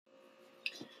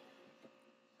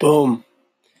Boom.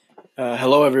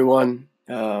 Hello, everyone.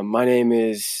 My name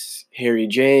is Harry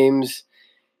James,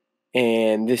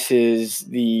 and this is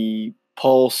the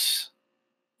Pulse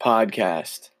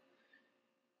podcast.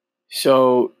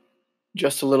 So,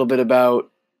 just a little bit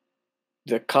about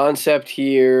the concept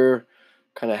here,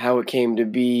 kind of how it came to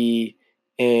be,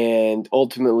 and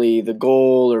ultimately the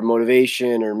goal or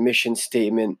motivation or mission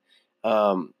statement,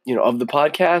 of the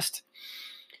podcast.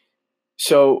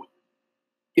 So,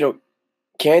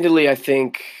 candidly, I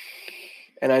think,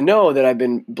 and I know that I've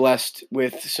been blessed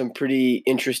with some pretty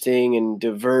interesting and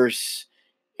diverse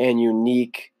and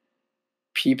unique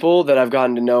people that I've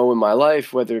gotten to know in my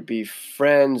life, whether it be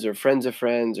friends or friends of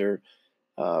friends or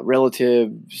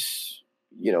relatives,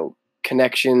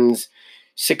 connections,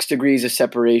 6 degrees of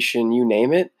separation, you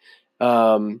name it.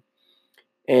 And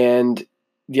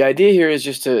the idea here is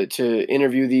just to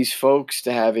interview these folks,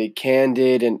 to have a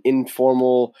candid and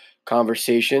informal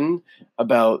conversation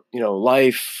about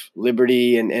life,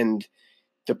 liberty, and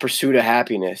the pursuit of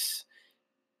happiness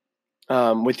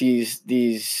with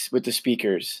with the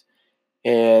speakers.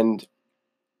 And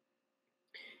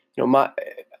my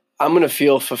I'm gonna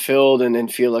feel fulfilled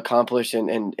and feel accomplished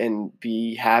and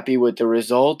be happy with the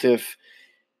result if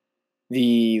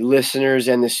the listeners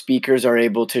and the speakers are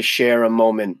able to share a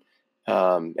moment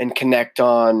and connect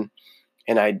on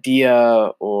an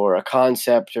idea or a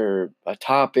concept or a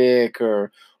topic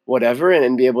or whatever,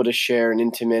 and be able to share an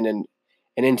intimate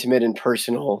and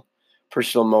personal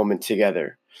moment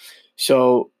together.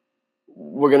 So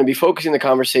we're going to be focusing the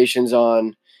conversations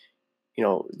on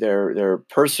their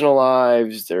personal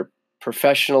lives, their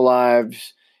professional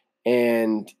lives,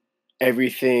 and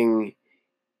everything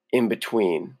in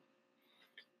between.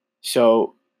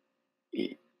 So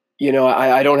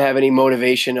I don't have any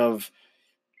motivation of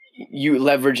you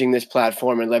leveraging this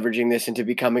platform and leveraging this into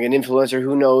becoming an influencer.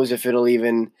 Who knows if it'll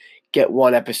even get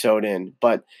one episode in?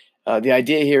 But the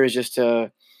idea here is just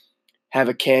to have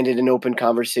a candid and open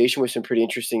conversation with some pretty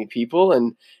interesting people.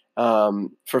 And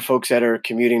for folks that are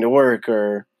commuting to work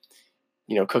or,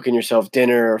 cooking yourself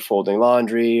dinner or folding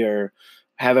laundry or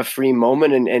have a free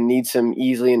moment and need some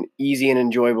easy and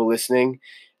enjoyable listening,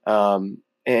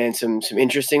 and some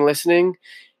interesting listening,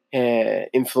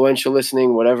 influential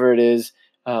listening, whatever it is.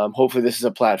 Hopefully this is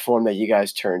a platform that you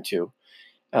guys turn to.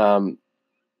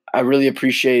 I really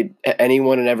appreciate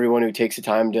anyone and everyone who takes the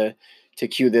time to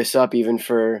cue this up, even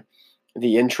for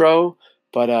the intro.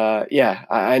 But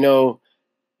I know,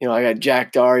 I got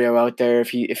Jack Dario out there, if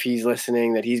he's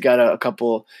listening, that he's got a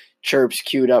couple chirps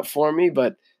queued up for me.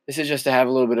 But this is just to have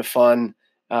a little bit of fun,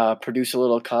 produce a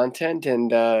little content,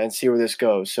 and see where this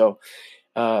goes. So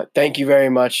thank you very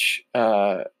much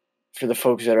for the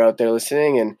folks that are out there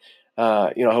listening, and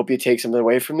I hope you take something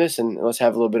away from this, and let's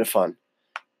have a little bit of fun.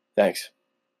 Thanks.